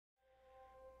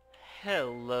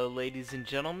Hello ladies and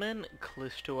gentlemen,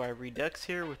 Calisto Redux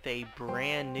here with a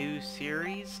brand new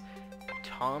series,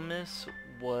 Thomas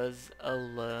Was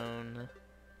Alone.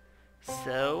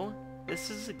 So, this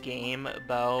is a game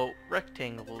about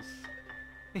rectangles.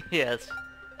 Yes,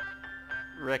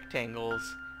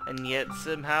 rectangles. And yet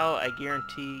somehow I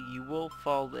guarantee you will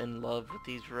fall in love with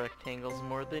these rectangles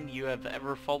more than you have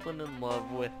ever fallen in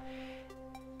love with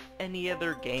any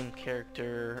other game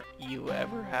character you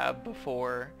ever have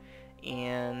before.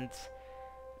 And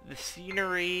the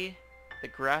scenery, the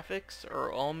graphics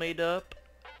are all made up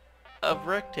of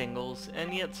rectangles,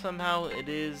 and yet somehow it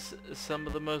is some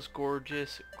of the most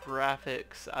gorgeous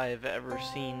graphics I've ever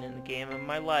seen in a game in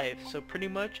my life. So pretty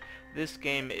much this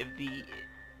game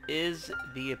is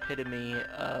the epitome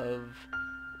of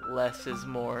less is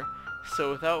more. So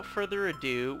without further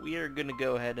ado, we are going to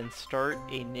go ahead and start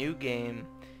a new game,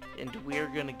 and we are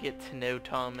going to get to know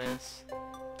Thomas.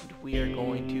 And we are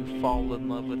going to fall in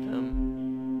love with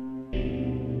him.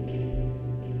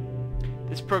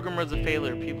 This program was a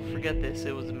failure. People forget this.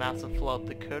 It was a massive flop.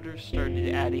 The coders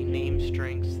started adding name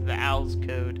strings to the OWL's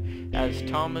code as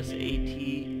Thomas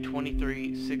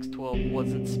AT23612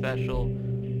 wasn't special.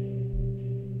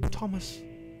 Thomas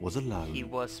was alone. He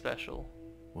was special.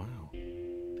 Wow.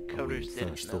 The coders didn't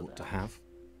first know thought that. to have.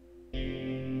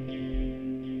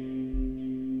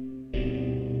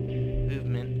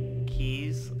 Movement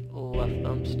keys, left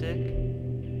thumbstick,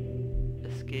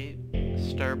 escape,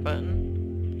 start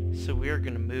button. So we are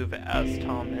going to move as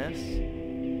Thomas.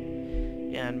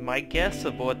 And my guess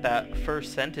of what that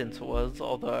first sentence was,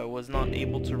 although I was not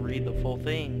able to read the full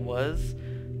thing, was,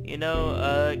 you know,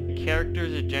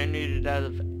 characters are generated out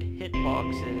of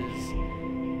hitboxes,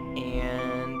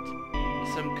 and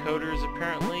some coders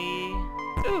apparently...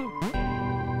 Ooh!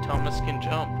 Thomas can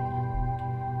jump.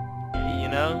 You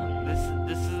know, this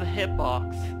is a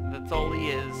hitbox. That's all he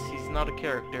is. He's not a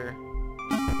character.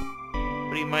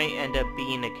 But he might end up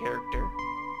being a character.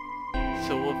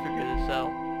 So we'll figure this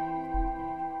out.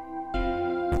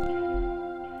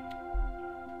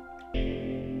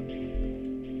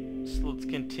 So let's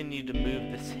continue to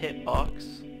move this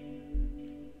hitbox.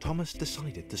 Thomas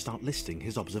decided to start listing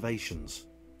his observations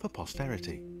for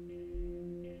posterity.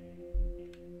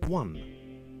 1.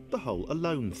 The whole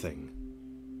alone thing.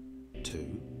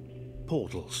 2.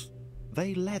 Portals.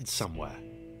 They led somewhere.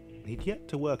 He'd yet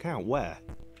to work out where.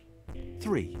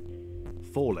 3.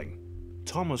 Falling.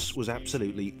 Thomas was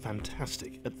absolutely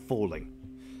fantastic at falling.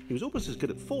 He was almost as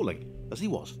good at falling as he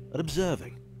was at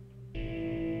observing.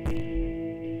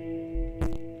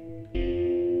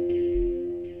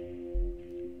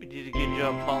 We did a good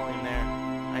job falling there.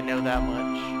 I know that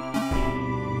much.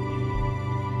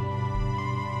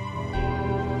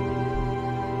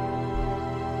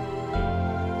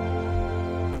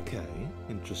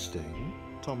 Interesting.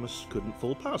 Thomas couldn't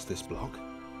fall past this block.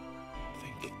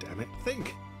 Think, damn it,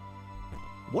 think!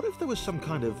 What if there was some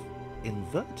kind of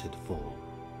inverted fall?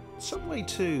 Some way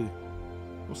to...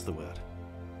 what's the word?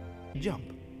 Jump.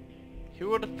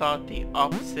 Who would have thought the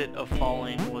opposite of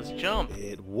falling was jump?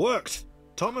 It worked!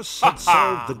 Thomas had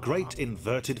solved the great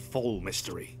inverted fall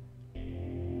mystery.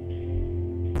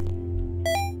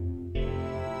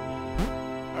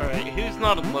 Alright, who's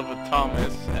not in love with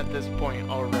Thomas at this point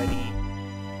already?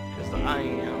 Because I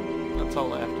am. That's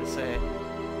all I have to say.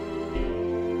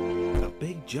 A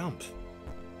big jump.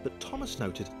 But Thomas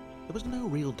noted there was no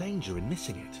real danger in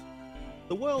missing it.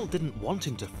 The world didn't want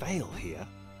him to fail here.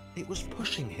 It was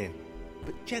pushing him,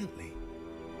 but gently.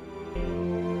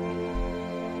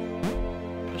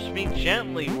 Push me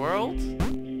gently, world.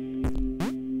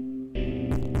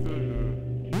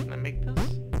 Can I make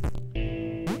this?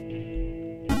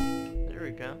 There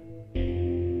we go.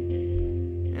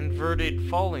 Inverted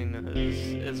falling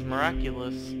is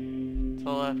miraculous. That's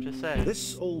all I have to say.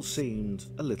 This all seemed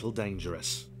a little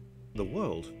dangerous. The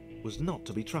world was not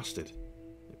to be trusted.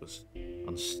 It was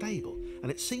unstable,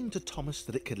 and it seemed to Thomas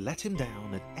that it could let him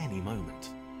down at any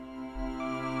moment.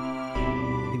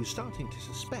 He was starting to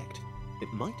suspect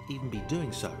it might even be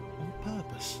doing so on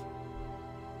purpose.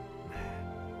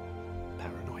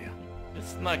 Paranoia.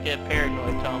 Let's not get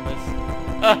paranoid, Thomas.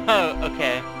 Oh,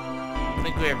 okay. I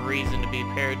think we have reason to be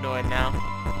paranoid now.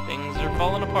 Things are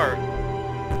falling apart.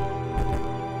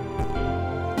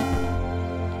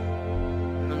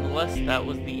 Nonetheless, that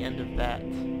was the end of that.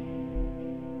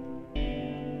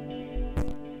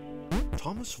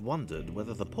 Thomas wondered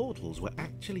whether the portals were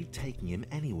actually taking him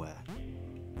anywhere.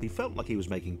 He felt like he was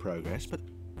making progress, but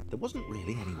there wasn't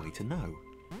really any way to know.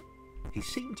 He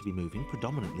seemed to be moving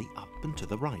predominantly up and to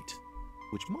the right,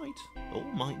 which might, or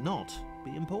might not,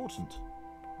 be important.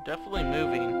 Definitely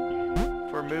moving.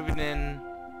 If we're moving in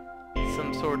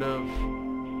some sort of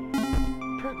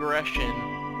progression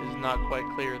is not quite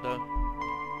clear, though.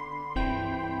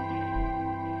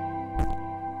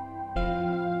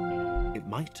 It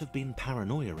might have been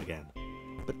paranoia again,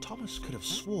 but Thomas could have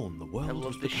sworn the world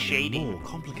was the becoming shading more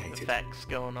complicated. effects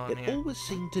going on It here. always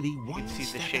seemed to be one See the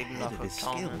step shading ahead off of of his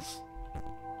Thomas. skills.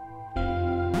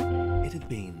 It had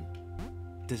been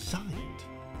designed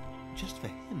just for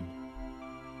him.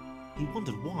 He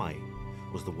wondered why.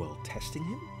 Was the world testing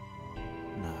him?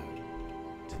 No.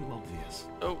 Too obvious.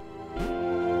 Oh.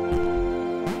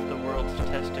 If the world's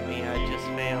testing me, I just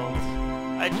failed.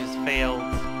 I just failed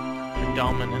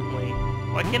predominantly.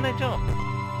 Why can't I jump?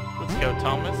 Let's go,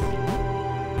 Thomas.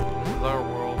 This is our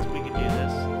world. We can do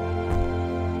this.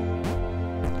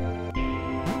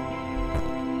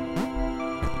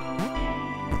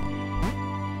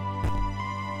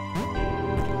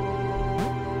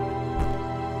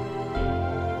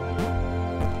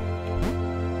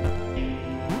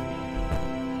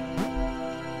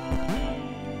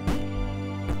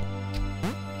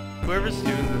 Whoever's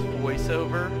doing this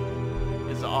voiceover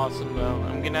is awesome, though.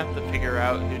 I'm gonna have to figure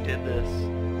out who did this.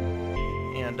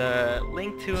 And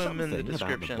link to him in the Something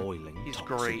description. about the boiling, He's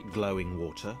toxic, great. glowing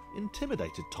water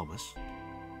intimidated Thomas.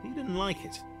 He didn't like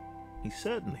it. He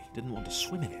certainly didn't want to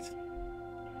swim in it.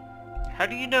 How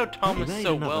do you know He Thomas made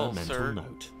so another well, mental sir?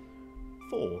 note.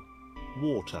 4.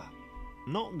 Water.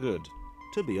 Not good.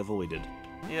 To be avoided.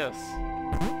 Yes.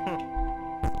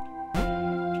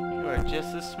 You are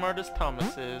just as smart as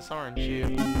Thomas is, aren't you?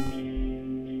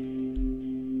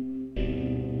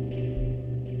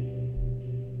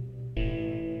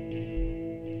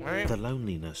 Alright. The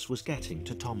loneliness was getting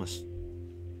to Thomas.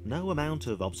 No amount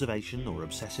of observation or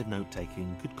obsessive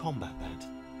note-taking could combat that.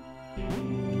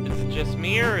 Is it just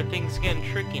me, or are things getting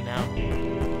tricky now?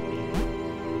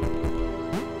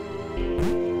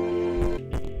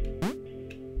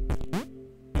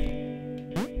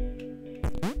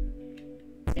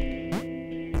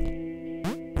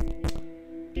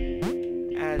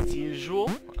 As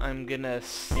usual, I'm gonna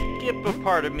skip a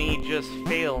part of me just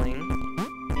failing.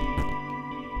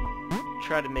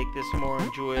 Try to make this more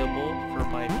enjoyable for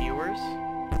my viewers.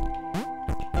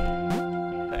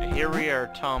 But here we are,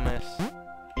 Thomas,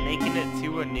 making it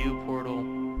to a new portal.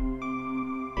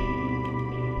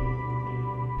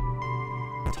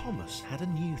 Thomas had a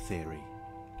new theory.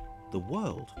 The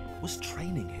world was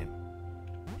training him.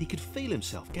 He could feel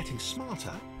himself getting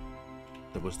smarter.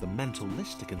 There was the mental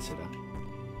list to consider.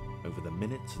 Over the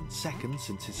minutes and seconds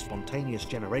since his spontaneous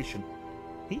generation,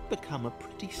 he'd become a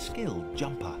pretty skilled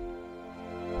jumper.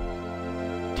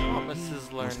 Thomas He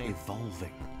is was learning.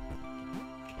 evolving.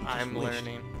 He just I'm wished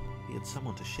learning. He had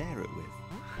someone to share it with.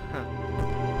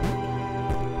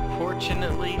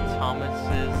 Fortunately, Thomas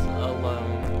is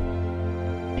alone.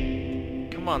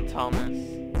 Come on, Thomas.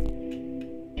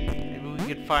 Maybe we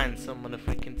could find someone if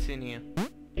we continue.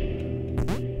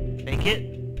 Make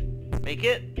it? Make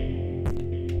it?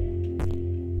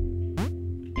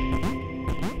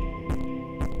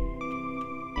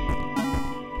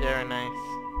 Very nice.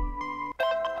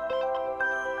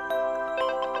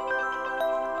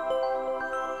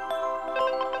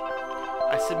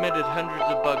 I submitted hundreds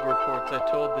of bug reports. I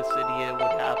told this idiot it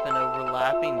would happen.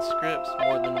 Overlapping scripts.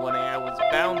 More than one AI was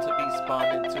bound to be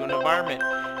spawned into an environment.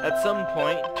 At some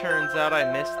point, turns out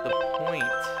I missed the point.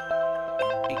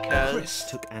 Because... Chris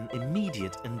took an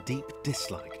immediate and deep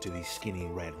dislike to the skinny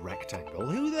red rectangle.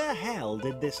 Who the hell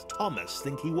did this Thomas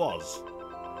think he was?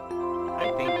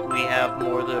 I think we have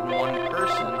more than one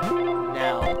person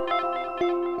now.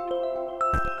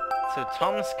 So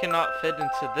Thomas cannot fit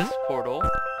into this portal.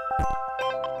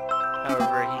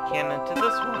 However, he can into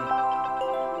this one.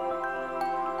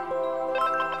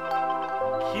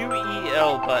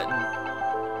 QEL button.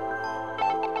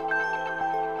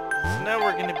 So now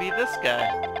we're going to be this guy.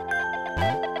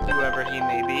 Whoever he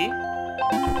may be.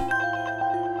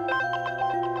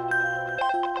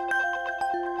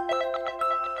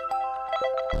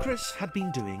 Chris had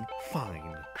been doing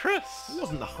fine. Chris! He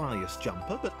wasn't the highest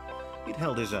jumper, but he'd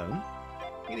held his own.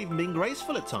 He'd even been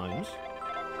graceful at times.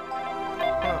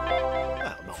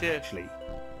 Well, not actually.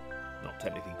 Not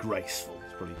technically graceful.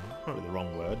 It's probably the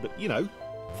wrong word, but you know,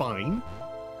 fine.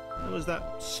 There was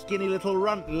that skinny little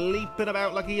runt leaping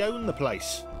about like he owned the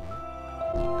place.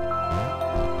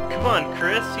 Come on,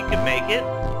 Chris, you can make it.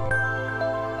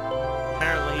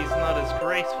 Apparently he's not as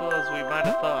graceful as we might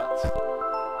have thought.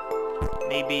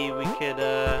 Maybe we could,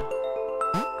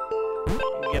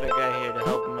 get a guy here to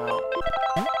help him out.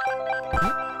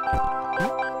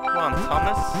 Come on,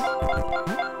 Thomas.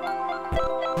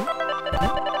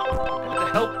 To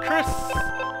help Chris.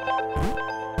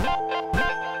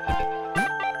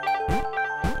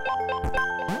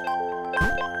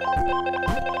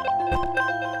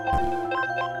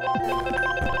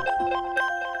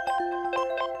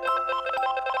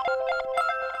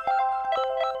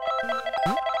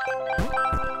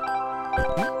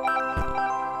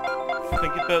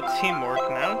 think about teamwork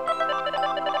now.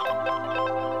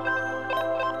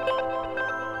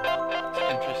 It's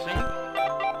interesting.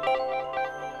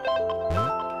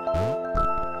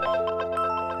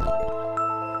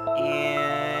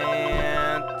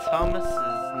 And Thomas is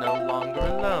no longer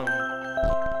alone.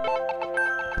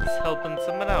 He's helping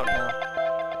someone out now.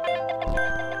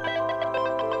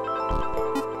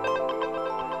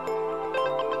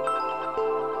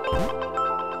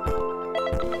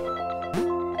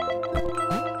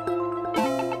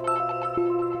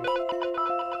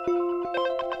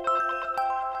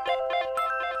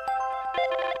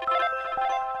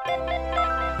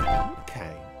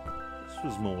 Okay, this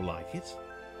was more like it.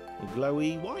 A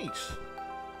glowy white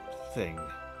thing.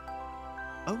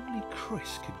 Only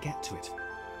Chris could get to it,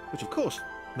 which of course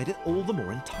made it all the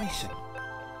more enticing.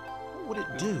 What would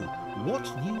it do? What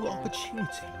new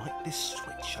opportunity might this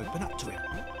switch open up to him?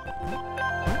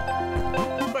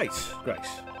 Great.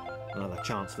 Another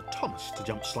chance for Thomas to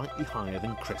jump slightly higher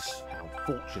than Chris. How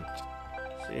fortunate.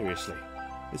 Seriously,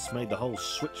 this made the whole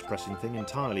switch pressing thing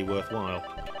entirely worthwhile.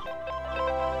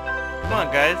 Come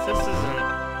on, guys, this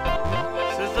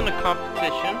isn't a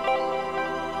competition.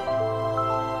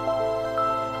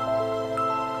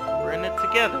 We're in it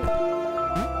together.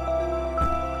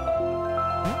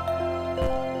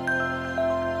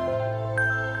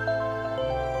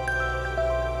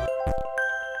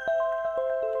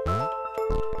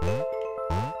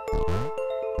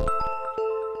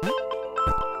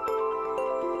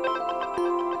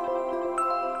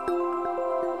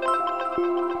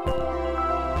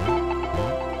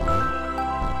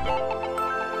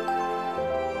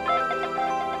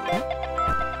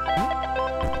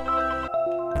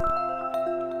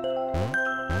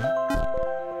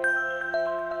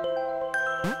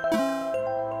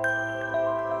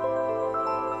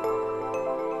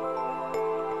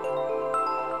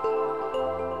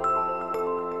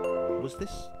 Was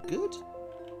this good?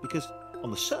 Because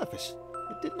on the surface,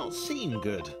 it did not seem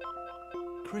good.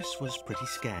 Chris was pretty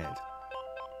scared.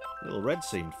 Little Red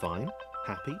seemed fine,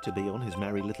 happy to be on his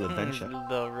merry little adventure.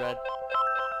 Little Red.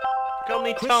 Call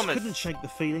me Chris Thomas. couldn't shake the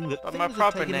feeling that By things my had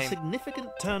proper taken a name. significant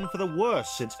turn for the worse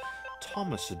since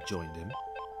Thomas had joined him.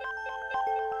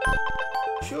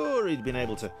 Sure, he'd been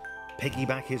able to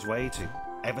piggyback his way to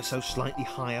ever so slightly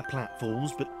higher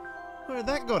platforms, but where had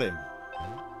that got him?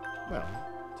 Well,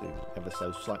 to ever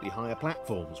so slightly higher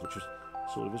platforms, which was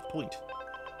sort of his point.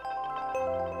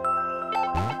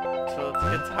 So let's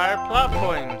get to higher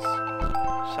platforms,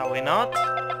 shall we not?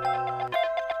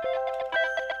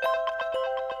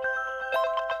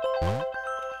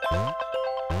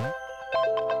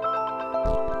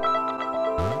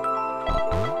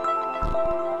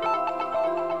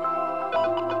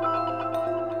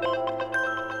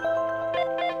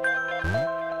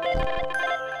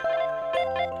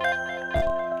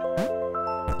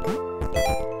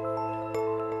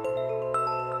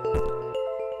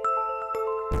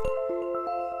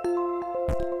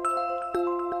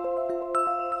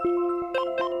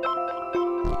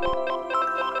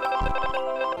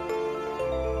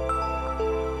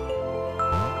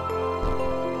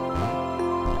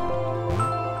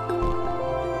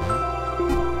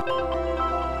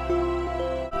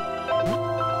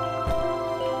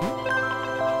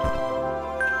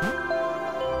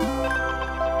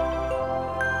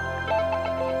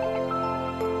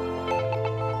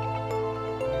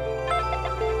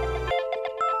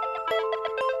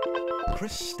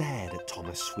 Chris stared at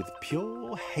Thomas with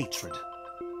pure hatred.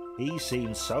 He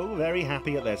seemed so very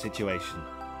happy at their situation.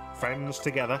 Friends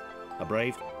together, a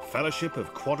brave fellowship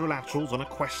of quadrilaterals on a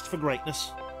quest for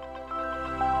greatness.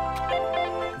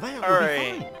 That would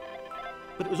be fine.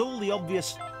 But it was all the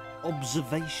obvious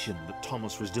observation that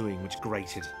Thomas was doing which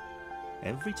grated.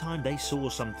 Every time they saw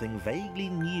something vaguely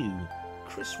new,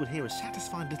 Chris would hear a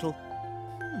satisfied little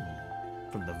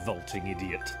from the vaulting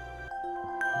idiot.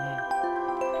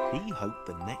 He hoped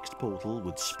the next portal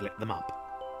would split them up,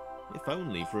 if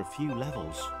only for a few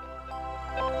levels.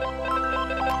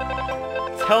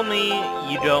 Tell me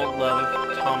you don't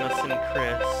love Thomas and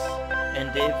Chris, and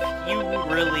if you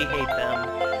really hate them,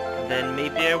 then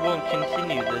maybe I won't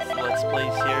continue this Let's Play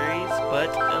series, but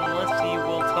unless you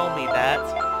will tell me that,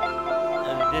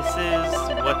 this is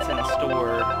what's in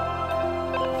store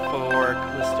for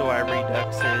Calisto I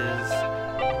Redux's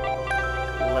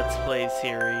Let's Play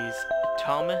series.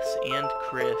 Thomas and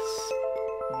Chris.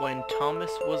 When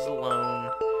Thomas was alone,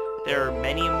 there are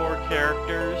many more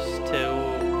characters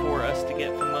for us to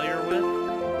get familiar with,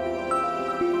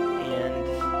 and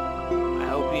I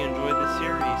hope you enjoy the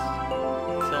series.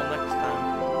 Until next time.